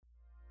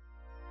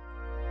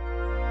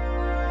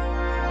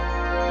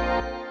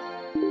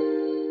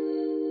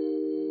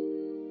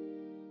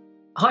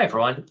Hi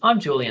everyone, I'm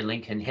Julian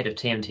Lincoln, Head of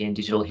TMT and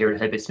Digital here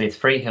at Herbert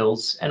Smith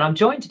Freehills, and I'm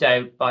joined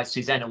today by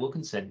Susanna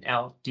Wilkinson,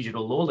 our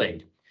Digital Law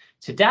Lead.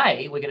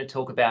 Today, we're going to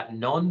talk about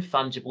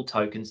non-fungible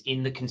tokens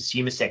in the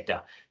consumer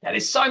sector. Now,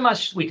 there's so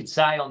much we could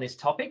say on this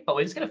topic, but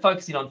we're just going to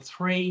focus in on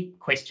three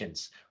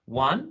questions.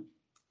 One,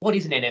 what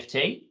is an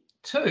NFT?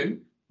 Two,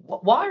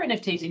 why are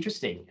NFTs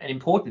interesting and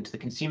important to the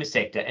consumer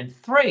sector? And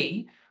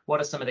three, what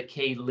are some of the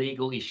key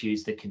legal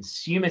issues that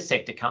consumer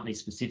sector companies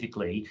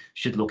specifically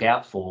should look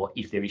out for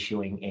if they're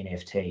issuing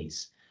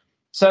NFTs?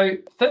 So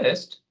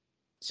first,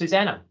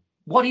 Susanna,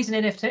 what is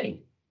an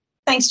NFT?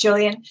 Thanks,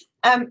 Julian.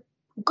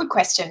 Good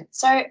question.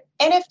 So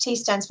NFT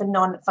stands for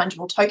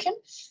non-fungible token.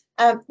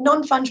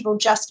 Non-fungible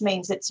just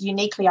means it's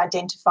uniquely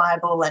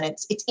identifiable and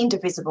it's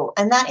indivisible.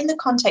 And that in the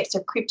context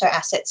of crypto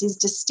assets is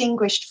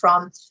distinguished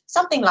from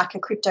something like a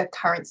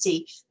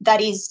cryptocurrency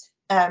that is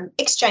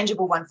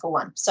exchangeable one for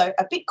one. So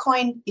a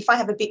Bitcoin, if I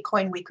have a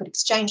Bitcoin, we could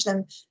exchange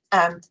them.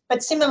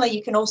 But similarly,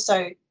 you can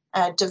also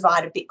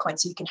divide a Bitcoin,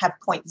 so you can have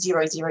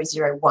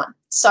 0.0001.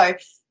 So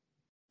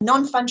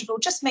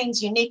non-fungible just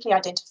means uniquely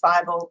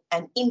identifiable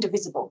and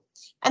indivisible.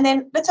 And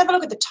then let's have a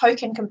look at the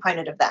token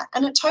component of that.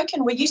 And a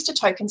token, we're used to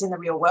tokens in the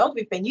real world.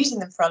 We've been using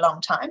them for a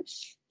long time.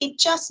 It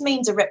just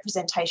means a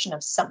representation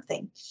of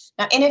something.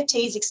 Now,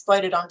 NFTs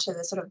exploded onto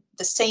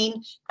the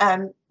scene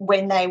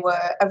when they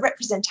were a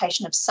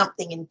representation of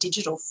something in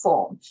digital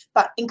form.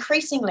 But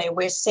increasingly,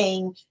 we're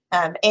seeing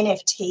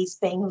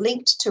NFTs being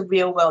linked to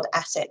real-world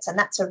assets, and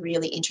that's a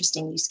really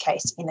interesting use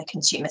case in the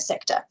consumer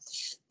sector.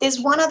 There's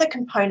one other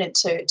component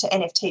to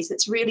NFTs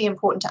that's really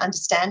important to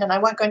understand, and I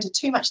won't go into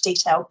too much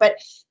detail, but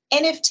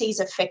NFTs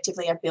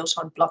effectively are built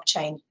on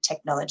blockchain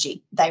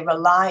technology. They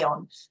rely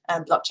on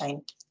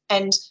blockchain.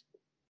 And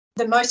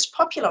the most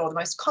popular or the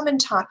most common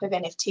type of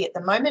NFT at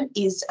the moment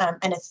is an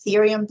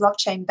Ethereum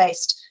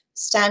blockchain-based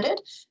standard.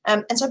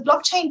 And so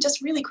blockchain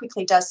just really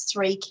quickly does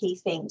three key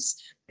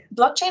things.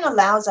 Blockchain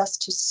allows us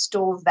to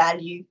store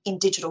value in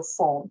digital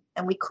form,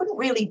 and we couldn't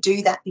really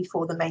do that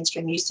before the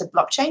mainstream use of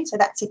blockchain, so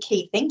that's a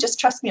key thing. Just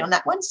trust me on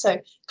that one. So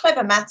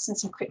clever maths and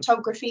some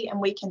cryptography, and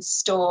we can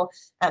store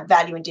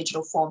value in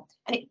digital form.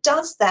 And it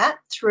does that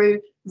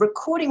through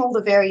recording all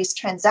the various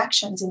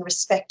transactions in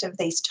respect of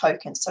these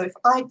tokens. So if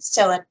I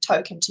sell a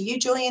token to you,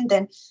 Julian,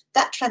 then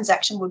that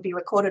transaction would be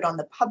recorded on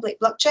the public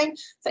blockchain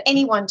for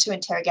anyone to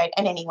interrogate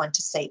and anyone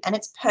to see, and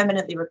it's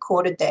permanently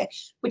recorded there,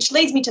 which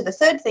leads me to the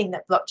third thing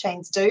that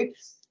blockchains do,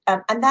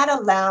 and that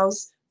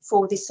allows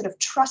for this sort of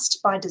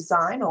trust by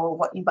design, or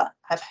what you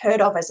have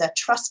heard of as a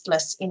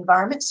trustless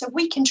environment. So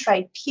we can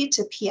trade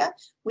peer-to-peer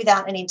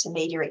without an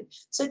intermediary.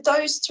 So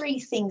those three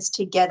things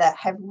together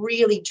have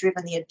really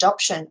driven the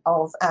adoption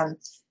of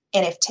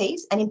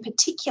NFTs, and in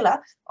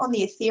particular on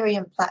the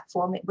Ethereum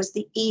platform, it was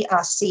the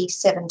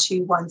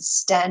ERC-721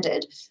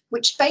 standard,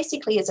 which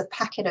basically is a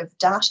packet of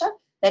data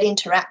that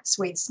interacts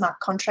with smart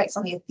contracts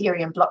on the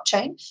Ethereum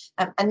blockchain.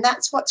 And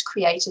that's what's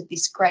created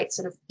this great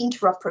sort of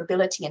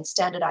interoperability and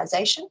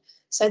standardization,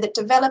 so that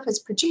developers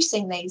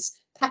producing these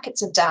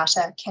packets of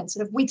data can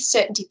sort of with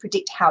certainty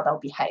predict how they'll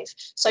behave.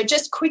 So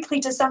just quickly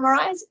to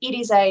summarize, it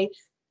is a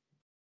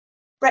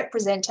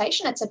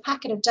representation. It's a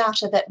packet of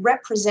data that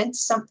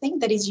represents something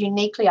that is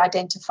uniquely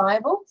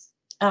identifiable,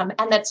 and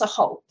that's a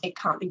whole. It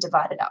can't be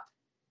divided up.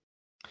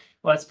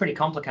 Well, it's pretty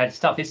complicated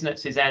stuff, isn't it,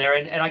 Susanna?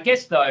 And I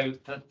guess, though,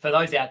 for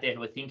those out there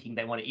who are thinking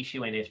they want to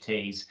issue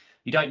NFTs,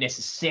 you don't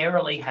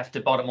necessarily have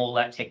to bottom all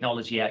that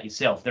technology out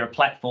yourself. There are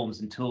platforms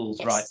and tools,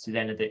 yes, right,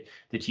 Susanna,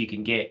 that you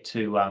can get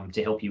to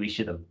help you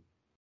issue them.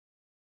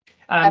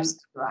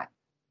 Absolutely right.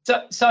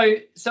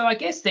 So I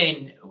guess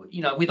then,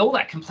 you know, with all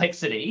that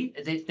complexity,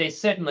 there's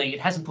certainly, it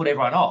hasn't put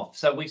everyone off.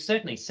 So we've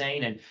certainly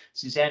seen, and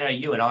Susanna,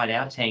 you and I and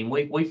our team,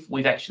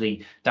 we've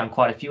actually done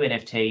quite a few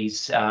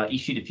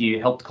NFTs,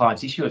 helped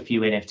clients issue a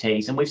few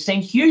NFTs, and we've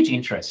seen huge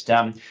interest,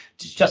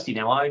 just in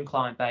our own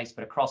client base,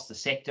 but across the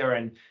sector,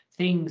 and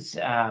things,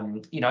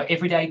 you know,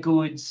 everyday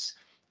goods,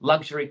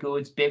 luxury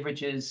goods,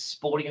 beverages,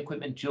 sporting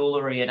equipment,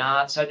 jewellery and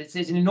art. So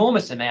there's an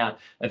enormous amount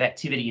of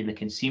activity in the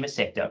consumer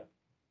sector.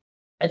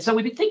 And so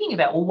we've been thinking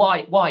about, well,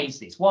 why is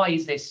this? Why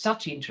is there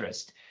such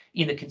interest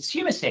in the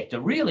consumer sector,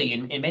 really,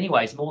 in many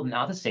ways, more than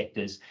other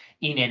sectors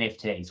in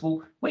NFTs?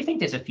 Well, we think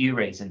there's a few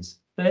reasons.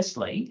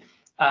 Firstly,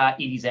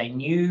 it is a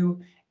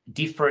new,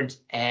 different,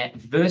 and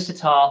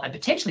versatile, and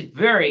potentially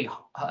very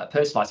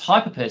personalised,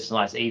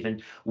 hyper-personalised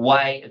even,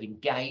 way of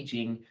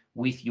engaging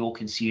with your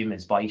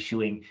consumers by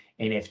issuing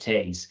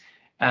NFTs.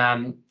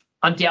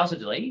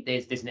 Undoubtedly,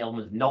 there's an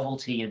element of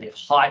novelty and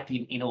hype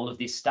in all of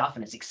this stuff,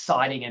 and it's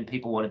exciting and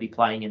people want to be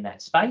playing in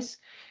that space.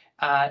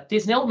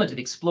 There's an element of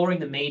exploring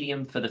the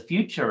medium for the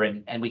future,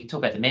 and we can talk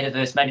about the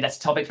metaverse. Maybe that's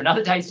a topic for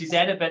another day,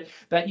 Susanna,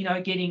 but you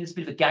know, getting this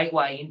bit of a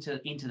gateway into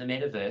the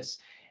metaverse.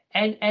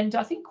 And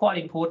I think quite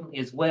importantly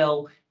as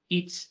well,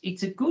 it's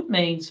a good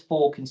means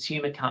for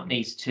consumer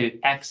companies to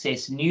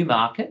access new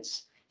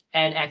markets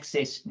and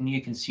access new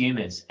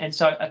consumers. And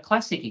so a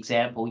classic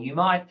example, you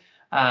might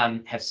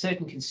have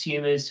certain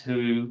consumers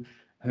who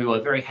are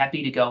very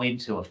happy to go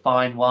into a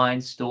fine wine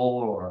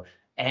store or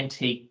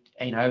antique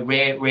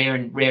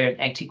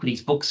rare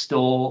antiquities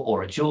bookstore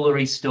or a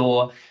jewellery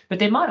store, but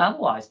there might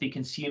otherwise be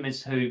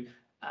consumers who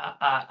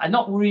are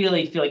not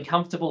really feeling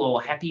comfortable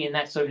or happy in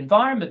that sort of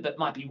environment, but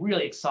might be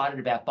really excited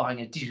about buying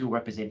a digital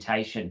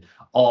representation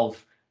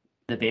of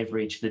the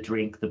beverage, the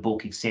drink, the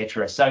book,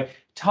 etc. So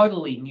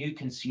totally new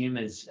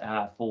consumers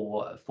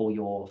for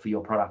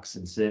your products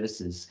and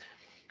services.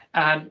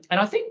 And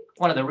I think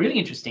one of the really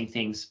interesting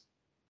things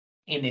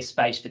in this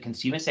space for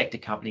consumer sector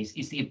companies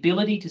is the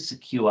ability to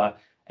secure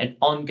an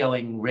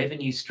ongoing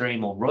revenue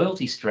stream or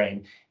royalty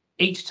stream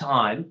each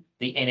time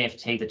the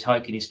NFT, the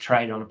token, is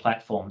traded on a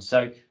platform.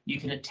 So you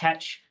can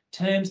attach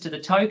terms to the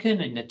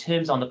token and the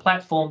terms on the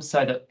platform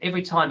so that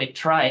every time it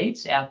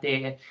trades out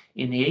there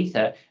in the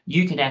ether,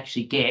 you can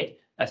actually get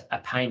a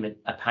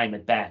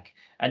payment back.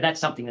 And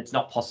that's something that's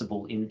not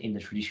possible in the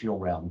traditional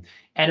realm.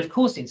 And of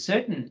course, in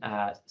certain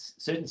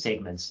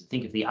segments,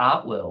 think of the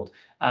art world,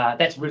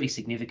 that's really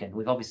significant.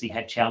 We've obviously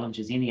had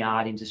challenges in the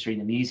art industry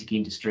and the music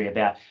industry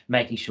about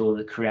making sure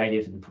that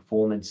creative and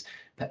performance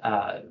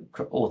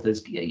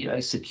authors,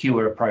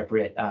 secure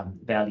appropriate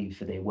value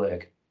for their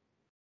work.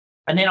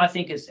 And then I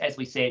think, as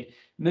we said,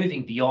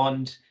 moving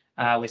beyond,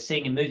 we're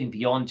seeing a moving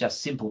beyond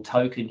just simple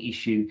token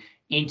issue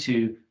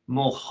into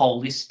more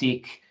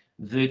holistic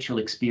virtual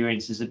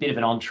experiences, a bit of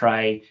an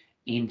entree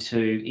into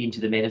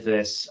the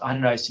metaverse. I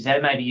don't know, Susanna,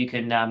 maybe you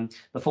can,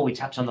 before we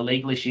touch on the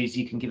legal issues,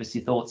 you can give us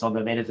your thoughts on the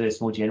metaverse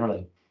more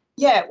generally.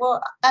 Yeah,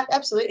 well,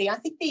 absolutely. I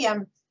think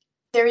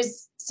there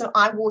is some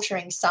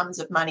eye-watering sums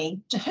of money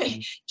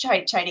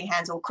trading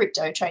hands, or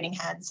crypto trading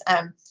hands,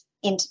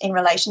 in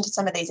relation to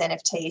some of these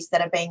NFTs that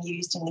are being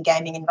used in the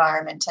gaming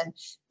environment.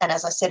 And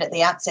as I said at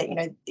the outset,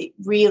 it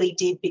really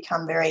did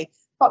become very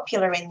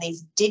popular in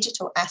these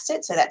digital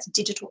assets. So that's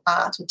digital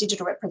art or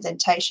digital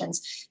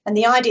representations. And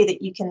the idea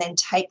that you can then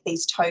take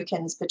these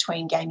tokens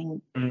between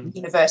gaming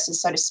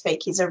universes, so to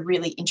speak, is a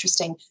really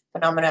interesting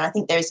phenomenon. I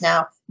think there's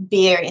now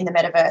beer in the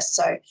metaverse.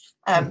 So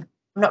I'm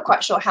not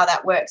quite sure how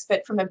that works,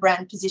 but from a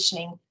brand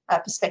positioning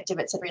perspective,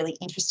 it's a really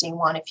interesting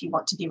one if you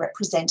want to be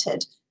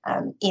represented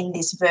in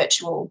this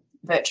virtual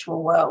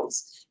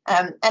worlds.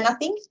 And I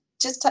think,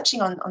 just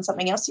touching on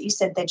something else that you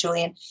said there,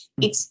 Julian,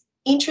 it's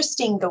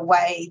interesting the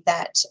way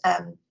that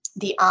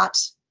the art,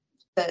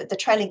 the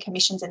trailing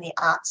commissions in the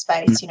art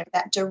space,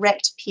 that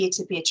direct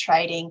peer-to-peer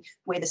trading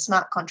where the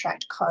smart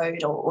contract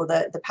code or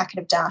the packet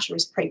of data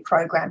is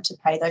pre-programmed to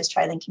pay those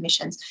trailing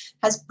commissions,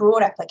 has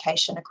broad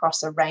application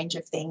across a range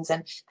of things.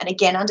 And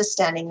again,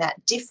 understanding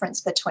that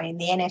difference between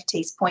the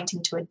NFTs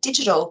pointing to a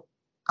digital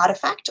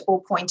artifact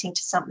or pointing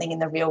to something in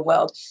the real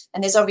world.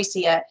 And there's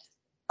obviously a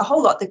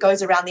whole lot that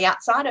goes around the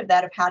outside of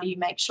that, of how do you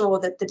make sure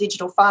that the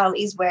digital file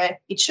is where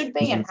it should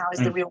be and how is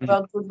the real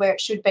world good where it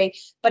should be.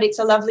 But it's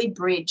a lovely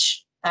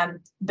bridge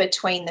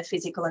between the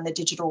physical and the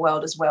digital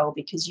world as well,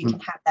 because you can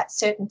have that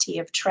certainty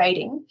of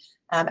trading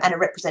and a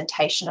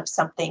representation of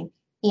something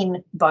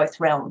in both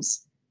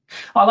realms.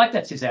 I like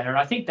that, Susanna, and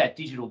I think that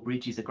digital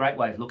bridge is a great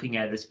way of looking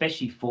at it,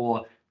 especially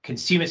for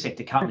consumer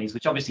sector companies,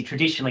 which obviously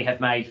traditionally have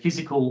made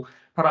physical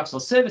products or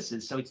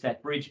services. So it's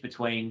that bridge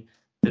between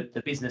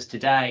the business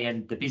today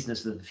and the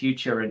business of the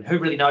future, and who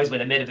really knows where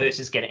the metaverse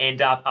is going to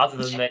end up, other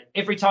than that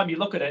every time you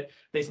look at it,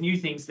 there's new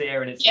things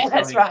there, and it's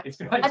that's right. It's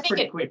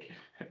pretty quick.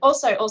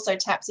 Also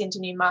taps into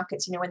new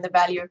markets. When the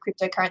value of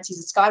cryptocurrencies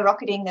is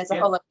skyrocketing, there's a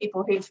whole lot of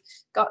people who've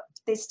got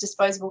this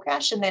disposable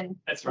cash, and then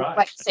we'll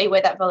wait to see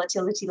where that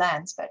volatility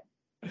lands. But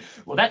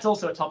well, that's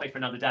also a topic for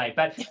another day.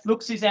 But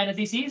look, Susanna,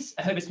 this is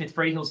Herbert Smith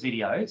Freehill's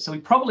video, so we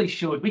probably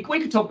should. We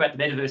could talk about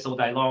the metaverse all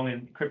day long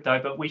and crypto,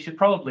 but we should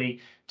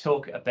probably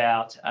talk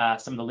about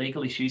some of the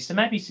legal issues. So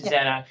maybe,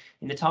 Susanna,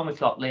 in the time we've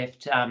got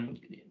left,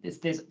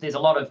 there's a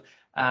lot of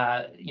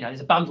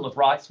there's a bundle of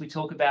rights we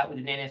talk about with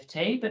an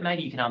NFT, but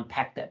maybe you can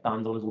unpack that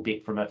bundle a little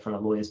bit from a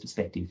lawyer's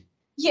perspective.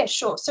 Yeah,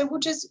 sure. So we'll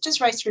just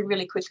race through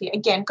really quickly.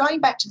 Again, going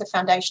back to the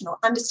foundational,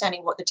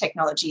 understanding what the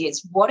technology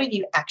is. What are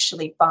you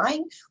actually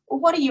buying, or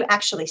what are you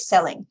actually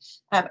selling?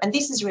 And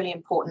this is really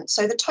important.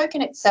 So the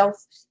token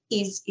itself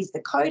is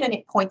the code, and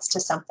it points to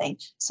something.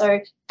 So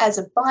as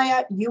a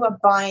buyer, you are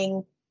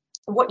buying.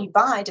 What you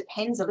buy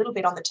depends a little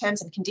bit on the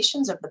terms and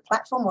conditions of the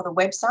platform or the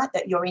website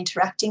that you're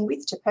interacting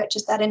with to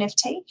purchase that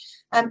NFT.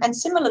 And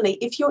similarly,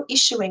 if you're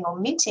issuing or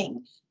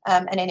minting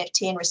an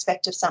NFT in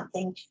respect of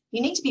something,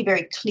 you need to be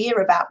very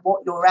clear about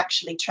what you're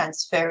actually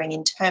transferring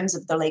in terms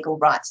of the legal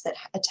rights that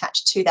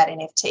attach to that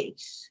NFT.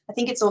 I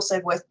think it's also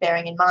worth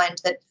bearing in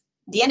mind that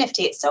the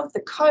NFT itself, the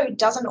code,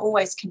 doesn't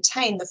always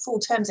contain the full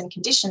terms and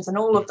conditions and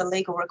all of the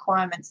legal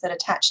requirements that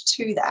attach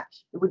to that.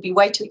 It would be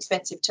way too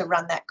expensive to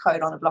run that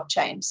code on a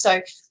blockchain.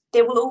 So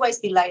there will always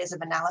be layers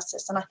of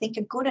analysis. And I think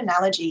a good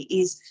analogy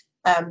is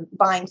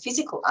buying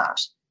physical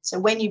art. So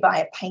when you buy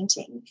a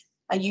painting,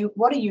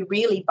 what are you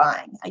really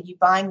buying? Are you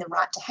buying the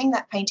right to hang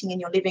that painting in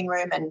your living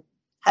room and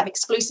have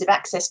exclusive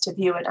access to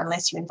view it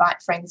unless you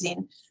invite friends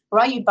in? Or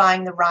are you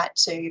buying the right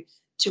to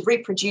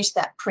reproduce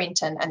that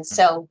print and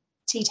sell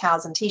tea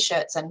towels and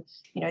T-shirts and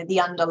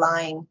the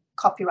underlying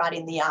copyright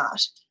in the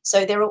art?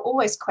 So there are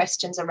always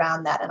questions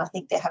around that, and I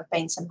think there have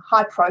been some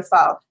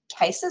high-profile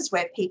cases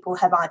where people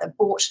have either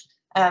bought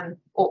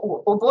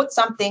or bought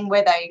something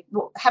where they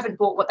haven't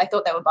bought what they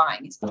thought they were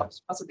buying is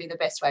possibly the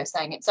best way of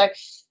saying it. So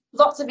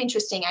lots of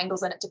interesting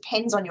angles, and it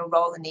depends on your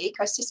role in the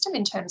ecosystem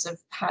in terms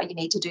of how you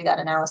need to do that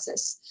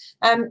analysis.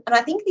 And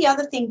I think the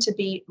other thing to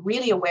be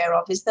really aware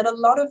of is that a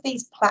lot of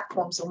these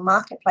platforms or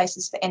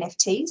marketplaces for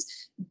NFTs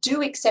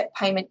do accept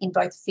payment in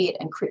both fiat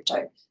and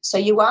crypto. So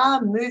you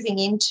are moving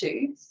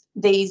into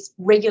these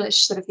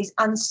these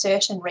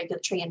uncertain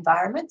regulatory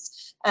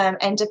environments,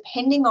 and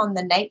depending on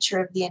the nature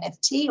of the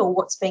NFT or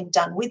what's being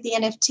done with the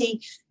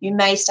NFT, you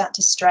may start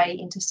to stray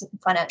into some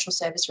financial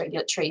service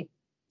regulatory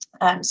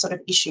sort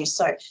of issues.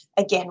 So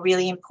again,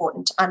 really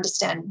important to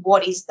understand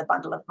what is the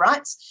bundle of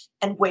rights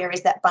and where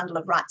is that bundle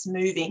of rights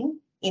moving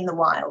in the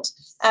wild.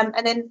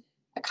 And then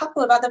a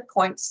couple of other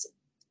points.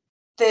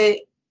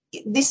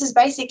 This is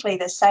basically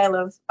the sale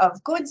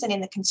of goods, and in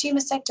the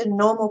consumer sector,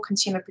 normal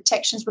consumer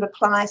protections would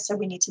apply. So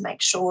we need to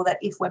make sure that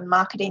if we're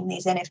marketing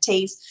these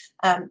NFTs,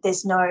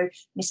 there's no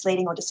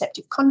misleading or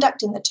deceptive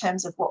conduct in the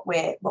terms of what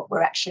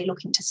we're actually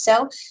looking to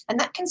sell. And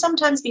that can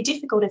sometimes be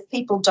difficult if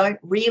people don't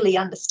really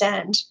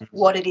understand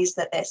what it is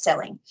that they're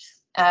selling.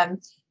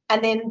 And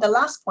then the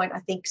last point I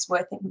think is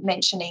worth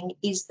mentioning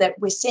is that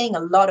we're seeing a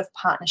lot of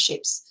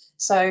partnerships.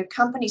 So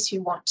companies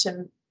who want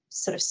to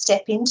sort of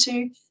step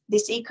into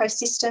this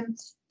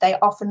ecosystem, they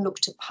often look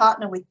to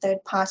partner with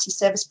third-party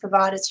service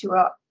providers who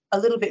are a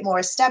little bit more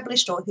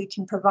established or who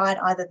can provide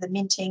either the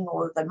minting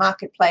or the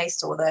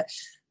marketplace or the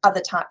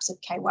other types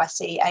of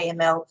KYC,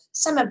 AML,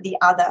 some of the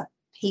other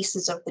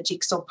pieces of the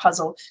jigsaw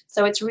puzzle.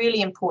 So it's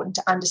really important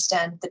to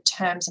understand the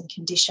terms and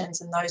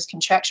conditions and those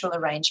contractual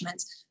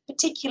arrangements,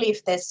 particularly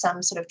if there's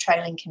some sort of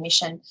trailing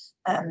commission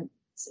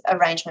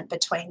arrangement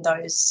between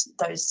those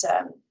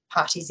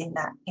parties in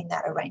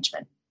that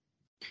arrangement.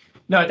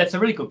 No, that's a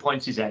really good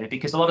point, Susanna,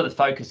 because a lot of the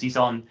focus is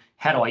on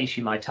how do I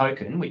issue my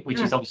token, which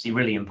is obviously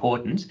really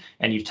important.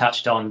 And you've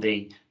touched on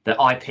the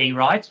IP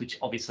rights, which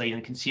obviously in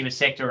the consumer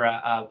sector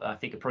I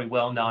think are pretty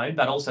well known,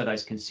 but also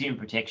those consumer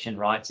protection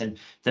rights and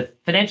the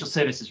financial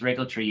services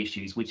regulatory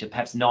issues, which are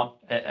perhaps not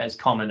as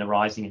common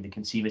arising in the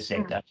consumer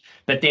sector.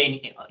 But then,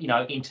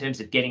 in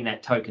terms of getting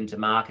that token to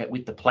market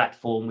with the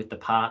platform, with the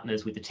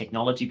partners, with the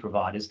technology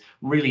providers,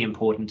 really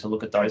important to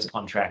look at those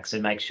contracts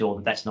and make sure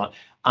that that's not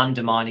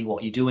undermining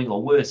what you're doing,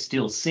 or worse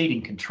still,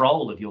 ceding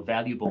control of your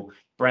valuable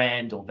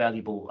brand or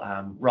valuable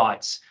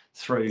rights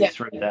through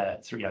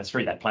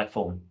that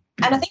platform.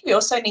 And I think we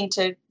also need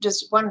to,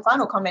 just one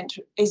final comment,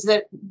 is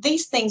that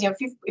these things,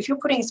 if you're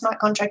putting a smart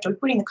contract or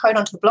putting the code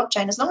onto the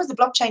blockchain, as long as the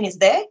blockchain is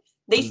there,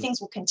 these things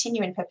will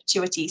continue in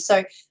perpetuity.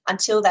 So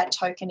until that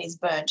token is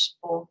burnt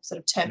or sort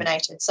of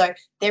terminated. So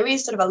there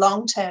is sort of a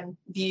long-term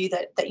view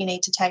that you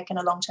need to take, and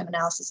a long-term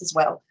analysis as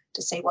well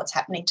to see what's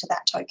happening to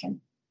that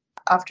token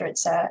after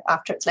it's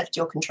left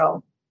your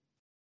control.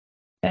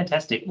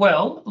 Fantastic.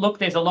 Well, look,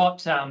 there's a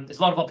lot of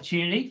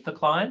opportunity for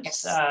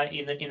clients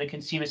in the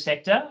consumer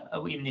sector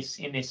in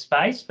this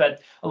space, but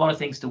a lot of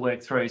things to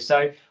work through.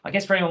 So I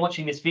guess for anyone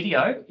watching this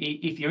video,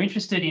 if you're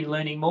interested in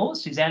learning more,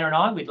 Susanna and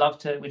I, we'd love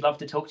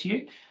to talk to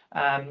you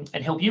and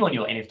help you on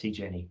your NFT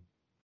journey.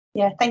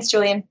 Yeah, thanks,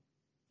 Julian.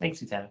 Thanks,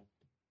 Susanna.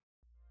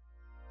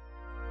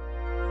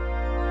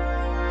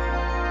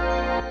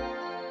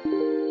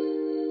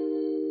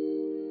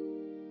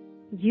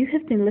 You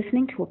have been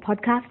listening to a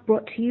podcast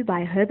brought to you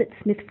by Herbert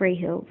Smith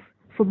Freehills.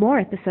 For more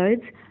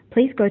episodes,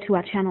 please go to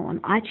our channel on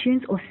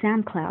iTunes or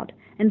SoundCloud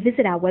and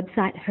visit our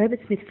website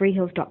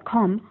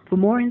herbertsmithfreehills.com for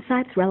more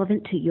insights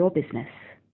relevant to your business.